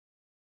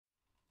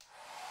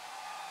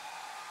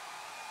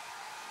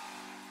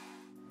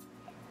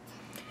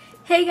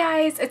Hey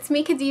guys, it's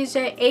me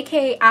Khadisiac,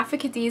 aka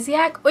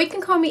Khadisiac, or you can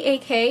call me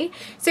AK.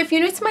 So if you're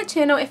new to my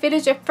channel, if it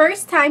is your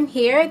first time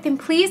here, then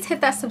please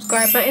hit that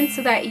subscribe button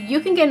so that you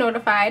can get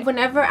notified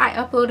whenever I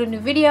upload a new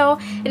video.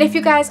 And if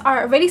you guys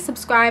are already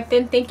subscribed,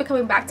 then thanks for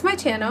coming back to my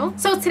channel.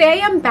 So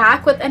today I'm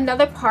back with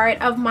another part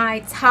of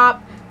my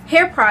top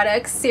hair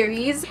products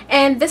series,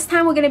 and this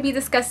time we're going to be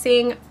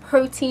discussing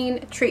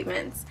protein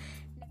treatments.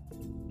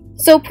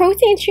 So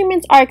protein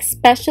treatments are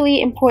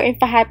especially important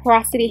for high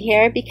porosity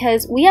hair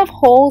because we have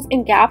holes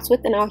and gaps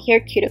within our hair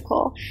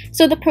cuticle.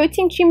 So the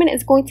protein treatment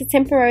is going to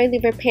temporarily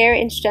repair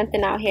and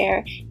strengthen our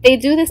hair. They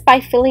do this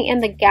by filling in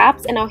the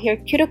gaps in our hair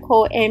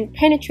cuticle and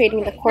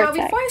penetrating the cortex.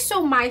 Now before I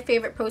show my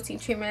favorite protein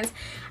treatments,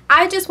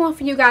 I just want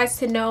for you guys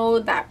to know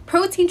that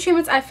protein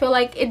treatments, I feel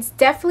like it's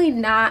definitely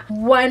not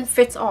one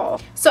fits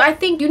all. So I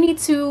think you need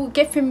to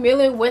get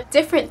familiar with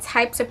different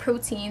types of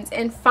proteins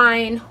and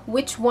find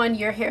which one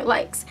your hair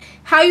likes.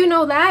 How you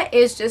know that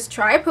is just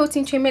try a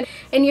protein treatment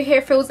and your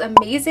hair feels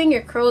amazing,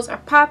 your curls are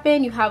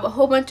popping, you have a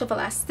whole bunch of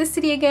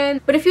elasticity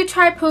again. But if you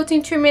try a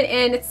protein treatment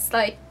and it's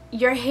like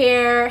your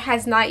hair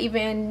has not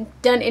even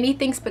done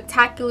anything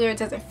spectacular, it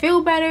doesn't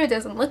feel better, it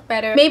doesn't look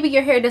better, maybe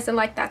your hair doesn't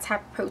like that type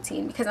of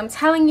protein. Because I'm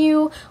telling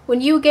you,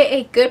 when you get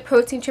a good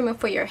protein treatment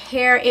for your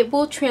hair, it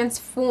will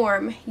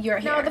transform your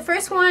hair. Now the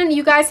first one,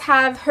 you guys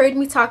have heard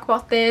me talk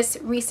about this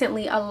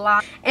recently a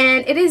lot,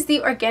 and it is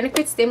the Organic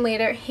Rich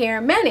Stimulator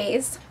Hair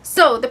Mayonnaise.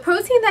 So the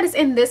protein that is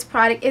in this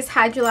product is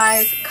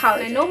hydrolyzed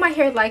collagen. I know my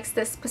hair likes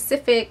this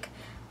specific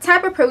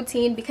type of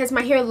protein because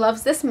my hair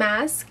loves this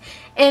mask,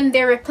 and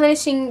their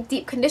replenishing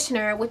deep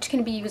conditioner, which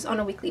can be used on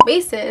a weekly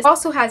basis,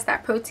 also has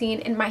that protein,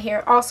 and my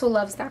hair also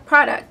loves that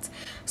product.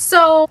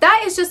 So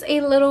that is just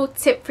a little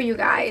tip for you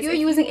guys. If you're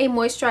using a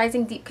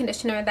moisturizing deep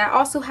conditioner that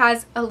also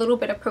has a little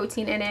bit of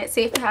protein in it,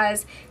 say if it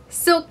has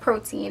silk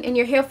protein and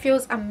your hair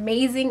feels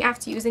amazing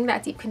after using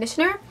that deep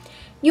conditioner,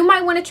 you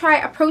might want to try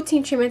a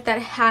protein treatment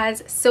that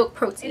has silk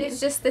protein. It is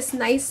just this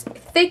nice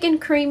thick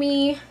and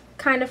creamy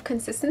kind of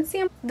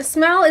consistency. The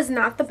smell is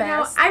not the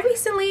best. Now, I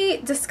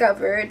recently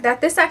discovered that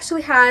this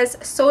actually has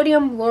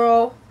sodium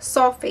lauryl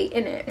sulfate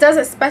in it. It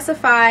doesn't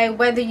specify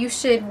whether you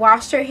should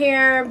wash your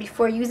hair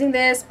before using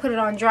this, put it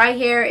on dry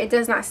hair. It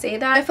does not say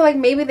that. I feel like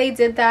maybe they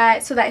did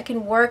that so that it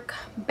can work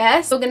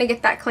best. We're gonna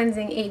get that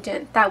cleansing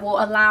agent that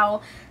will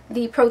allow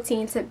the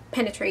protein to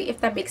penetrate, if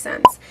that makes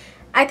sense.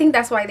 I think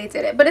that's why they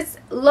did it, but it's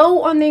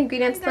low on the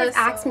ingredients list.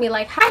 Ask me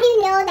like, how do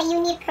you know that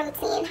you need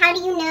protein? How do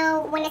you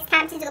know when it's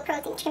time to do a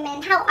protein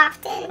treatment? How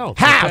often? Oh,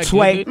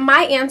 halfway.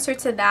 My answer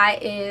to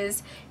that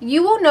is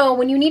you will know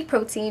when you need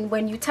protein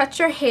when you touch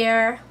your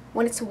hair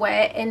when it's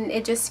wet and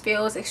it just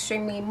feels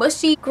extremely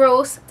mushy,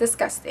 gross,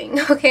 disgusting.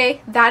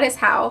 Okay, that is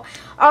how.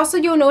 Also,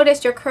 you'll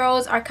notice your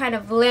curls are kind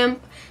of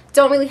limp,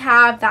 don't really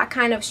have that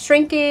kind of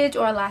shrinkage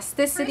or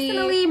elasticity.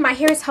 Personally, my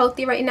hair is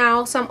healthy right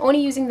now, so I'm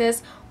only using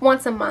this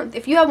once a month.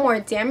 If you have more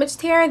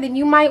damaged hair, then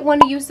you might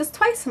want to use this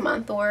twice a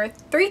month or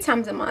 3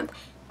 times a month.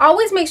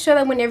 Always make sure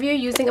that whenever you're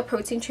using a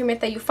protein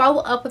treatment that you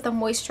follow up with a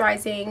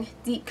moisturizing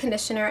deep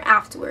conditioner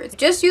afterwards.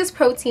 Just use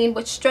protein,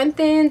 which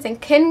strengthens and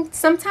can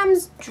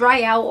sometimes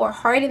dry out or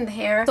harden the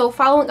hair. So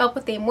following up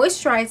with a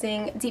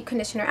moisturizing deep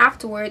conditioner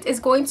afterwards is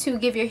going to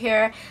give your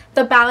hair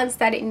the balance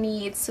that it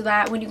needs so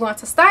that when you go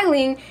into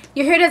styling,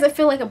 your hair doesn't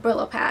feel like a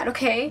Brillo pad,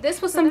 okay? This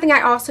was something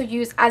I also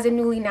used as a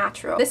newly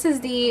natural. This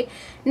is the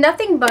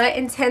Nothing But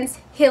Intense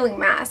Healing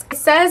Mask. It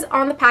says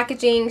on the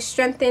packaging,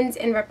 strengthens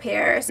and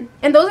repairs.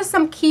 And those are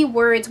some key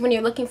words when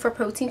you're looking for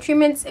protein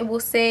treatments. It will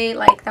say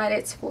like that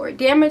it's for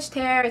damaged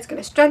hair, it's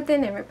going to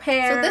strengthen and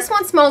repair. So this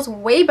one smells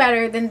way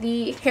better than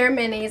the hair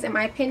mayonnaise in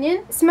my opinion.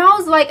 It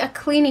smells like a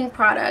cleaning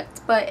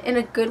product, but in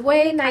a good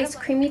way. Nice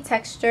creamy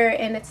texture,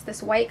 and it's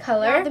this white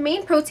color. The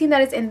main protein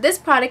that is in this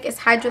product is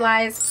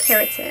hydrolyzed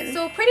keratin.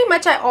 So pretty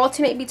much I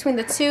alternate between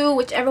the two.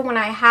 Whichever one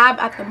I have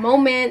at the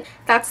moment,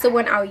 that's the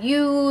one I'll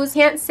use.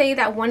 Can't say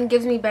that one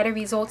gives me better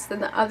results than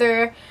the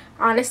other,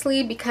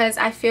 honestly, because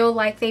I feel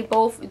like they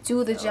both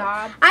do the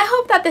job. I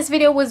hope that this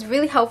video was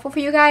really helpful for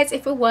you guys.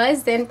 If it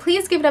was, then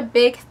please give it a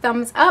big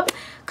thumbs up.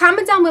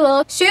 Comment down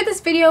below. Share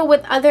this video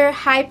with other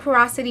high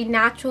porosity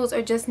naturals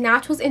or just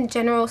naturals in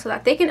general so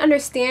that they can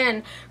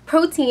understand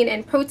protein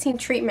and protein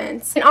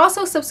treatments. And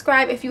also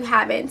subscribe if you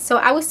haven't. So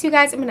I will see you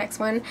guys in the next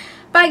one.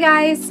 Bye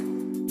guys.